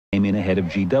came in ahead of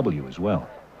GW as well.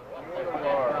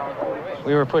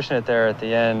 We were pushing it there at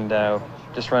the end,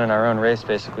 just running our own race,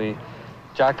 basically.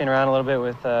 Jockeying around a little bit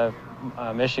with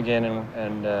Michigan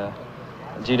and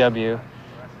GW.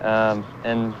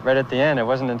 And right at the end, it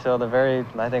wasn't until the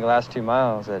I think, last 2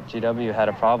 miles that GW had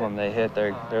a problem. They hit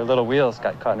their little wheels,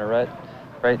 got caught in a rut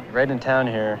right in town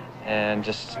here, and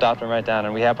just stopped them right down.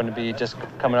 And we happened to be just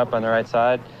coming up on the right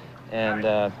side,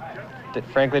 and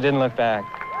frankly didn't look back.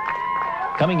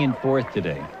 Coming in fourth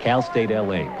today, Cal State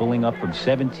LA, pulling up from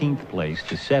 17th place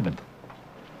to 7th.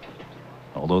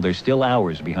 Although they're still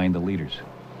hours behind the leaders.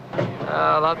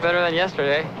 A lot better than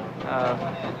yesterday.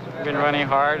 We've been running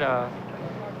hard.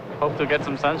 Hope to get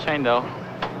some sunshine though.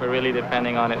 We're really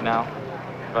depending on it now.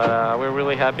 But we're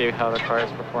really happy how the car is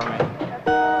performing.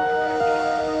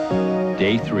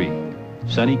 Day 3.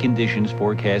 Sunny conditions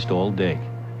forecast all day.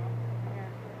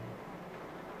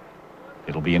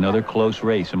 It'll be another close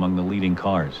race among the leading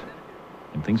cars,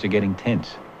 and things are getting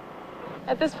tense.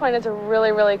 At this point, it's a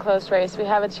really, really close race. We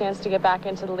have a chance to get back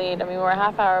into the lead. I mean, we're a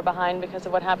half hour behind because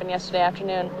of what happened yesterday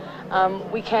afternoon.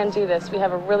 We can do this. We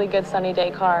have a really good sunny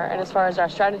day car, and as far as our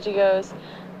strategy goes,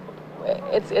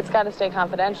 it's got to stay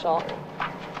confidential.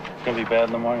 It's going to be bad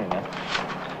in the morning,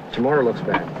 huh? Tomorrow looks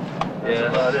bad.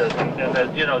 Yeah, it is.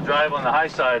 And you know, drive on the high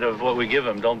side of what we give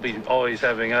them. Don't be always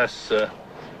having us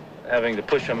having to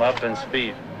push them up in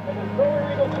speed.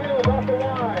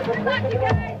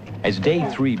 As day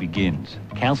 3 begins,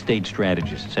 Cal State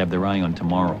strategists have their eye on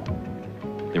tomorrow.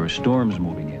 There are storms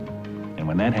moving in, and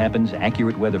when that happens,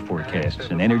 accurate weather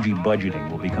forecasts and energy budgeting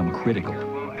will become critical.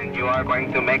 And you are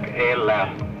going to make a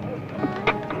left.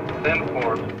 Then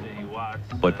forward.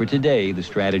 But for today, the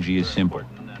strategy is simple.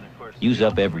 Use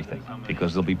up everything,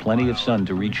 because there'll be plenty of sun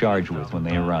to recharge with when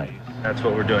they arrive. That's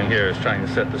what we're doing here, is trying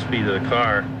to set the speed of the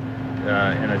car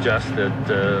and adjust it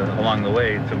along the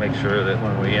way to make sure that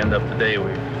when we end up the day,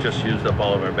 we've just used up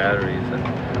all of our batteries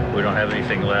and we don't have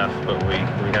anything left, but we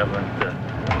haven't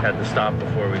had to stop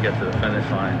before we get to the finish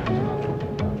line.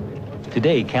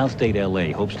 Today, Cal State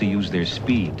LA hopes to use their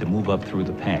speed to move up through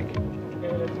the pack.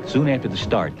 Soon after the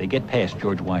start, they get past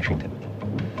George Washington.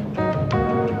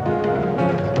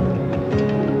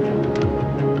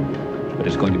 But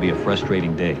it's going to be a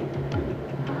frustrating day.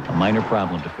 A minor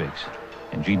problem to fix,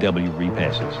 and GW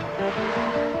repasses.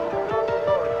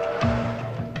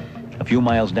 A few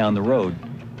miles down the road,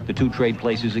 the two trade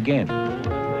places again.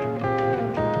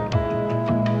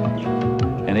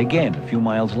 And again a few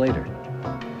miles later.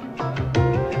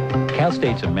 Cal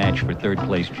State's a match for third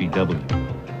place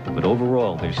GW, but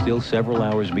overall they're still several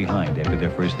hours behind after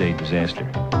their first day disaster.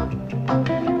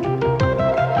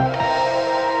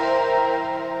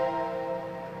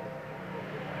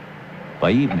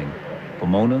 By evening,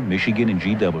 Pomona, Michigan, and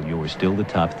GW are still the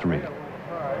top 3.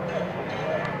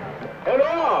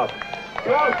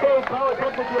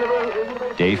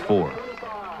 Day 4.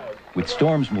 With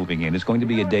storms moving in, it's going to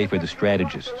be a day for the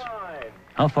strategists.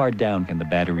 How far down can the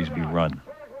batteries be run?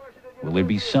 Will there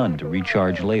be sun to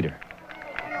recharge later?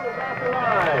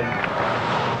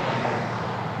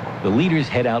 The leaders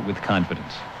head out with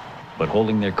confidence, but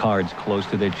holding their cards close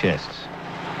to their chests.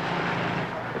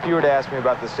 If you were to ask me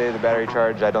about the state of the battery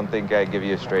charge, I don't think I'd give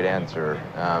you a straight answer.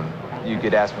 You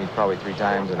could ask me probably 3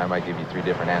 times, and I might give you 3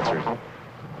 different answers.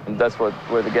 And that's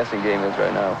where the guessing game is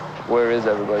right now. Where is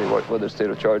everybody, what their state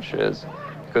of charge is?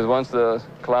 Because once the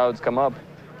clouds come up,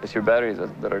 it's your batteries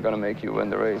that are going to make you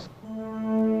win the race.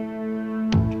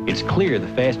 It's clear the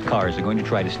fast cars are going to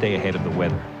try to stay ahead of the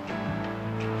weather.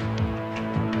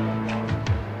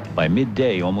 By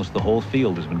midday, almost the whole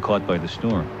field has been caught by the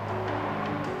storm.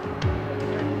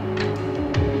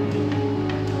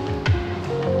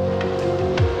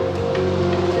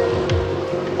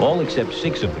 All except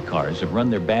 6 of the cars have run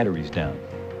their batteries down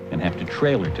and have to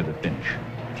trailer to the finish,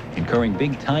 incurring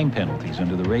big time penalties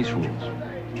under the race rules.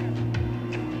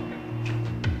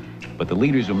 But the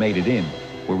leaders who made it in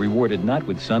were rewarded not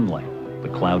with sunlight,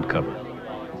 but cloud cover.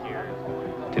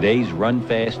 Today's run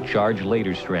fast, charge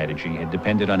later strategy had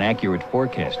depended on accurate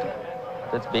forecasting.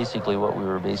 That's basically what we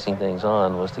were basing things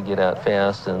on, was to get out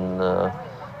fast and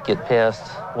get past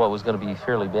what was going to be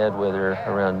fairly bad weather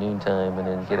around noontime, and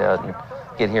then get out and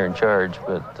get here and charge.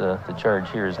 But the charge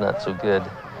here is not so good.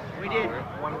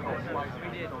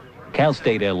 Cal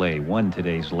State LA won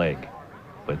today's leg,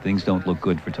 but things don't look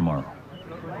good for tomorrow.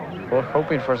 We're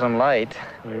hoping for some light.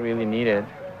 We really need it.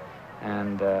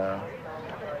 And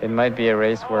it might be a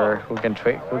race where who can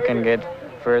get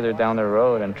further down the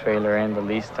road and trailer in the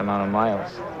least amount of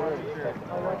miles.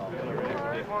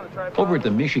 Over at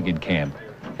the Michigan camp,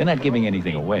 They're not giving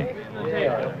anything away.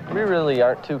 We really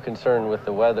aren't too concerned with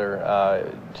the weather.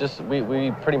 We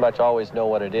pretty much always know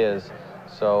what it is.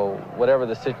 So whatever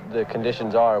the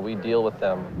conditions are, we deal with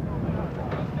them.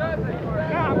 All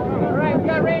right, we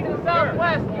got rain to the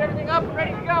southwest. Get everything up and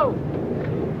ready to go.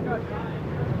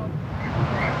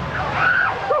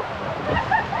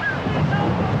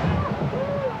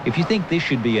 If you think this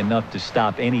should be enough to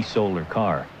stop any solar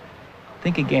car,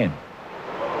 think again.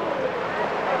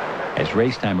 As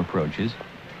race time approaches,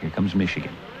 here comes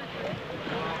Michigan.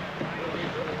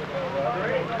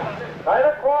 9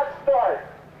 o'clock start.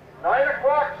 9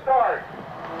 o'clock start.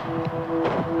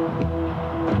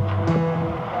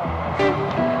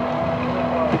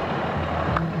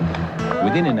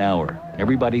 Within an hour,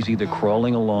 everybody's either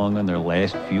crawling along on their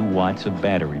last few watts of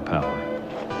battery power,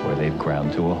 or they've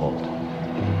ground to a halt.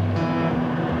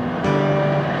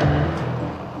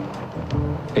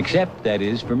 Except, that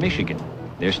is, for Michigan.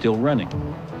 They're still running.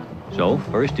 So,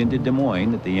 first into Des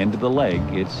Moines at the end of the leg,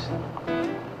 it's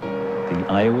the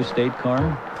Iowa State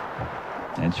car.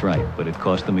 That's right, but it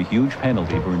cost them a huge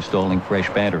penalty for installing fresh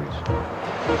batteries.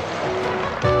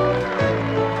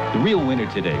 The real winner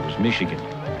today was Michigan,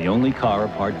 the only car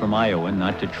apart from Iowa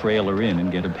not to trailer in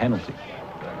and get a penalty.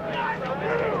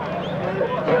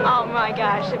 Oh my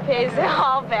gosh, it pays it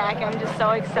all back. I'm just so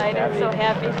excited, so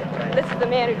happy. This is the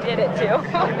man who did it too.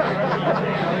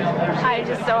 I'm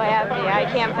just so happy. I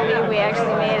can't believe we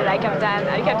actually made it. I kept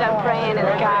on praying in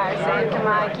the car, saying, come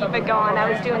on, keep it going. I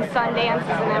was doing sun dances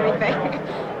and everything.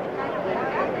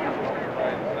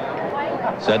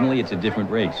 Suddenly, it's a different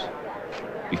race.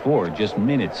 Before, just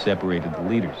minutes separated the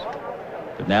leaders.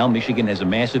 But now Michigan has a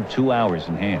massive 2 hours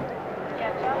in hand.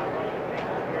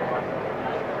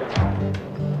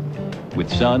 With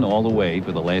sun all the way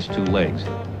for the last two legs,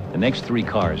 the next three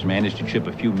cars managed to chip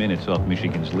a few minutes off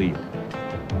Michigan's lead.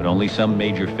 But only some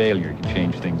major failure can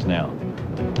change things now.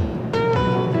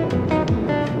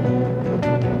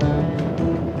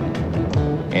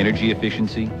 Energy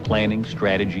efficiency, planning,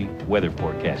 strategy, weather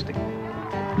forecasting.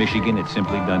 Michigan had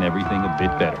simply done everything a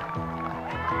bit better.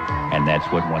 And that's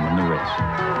what won them the race.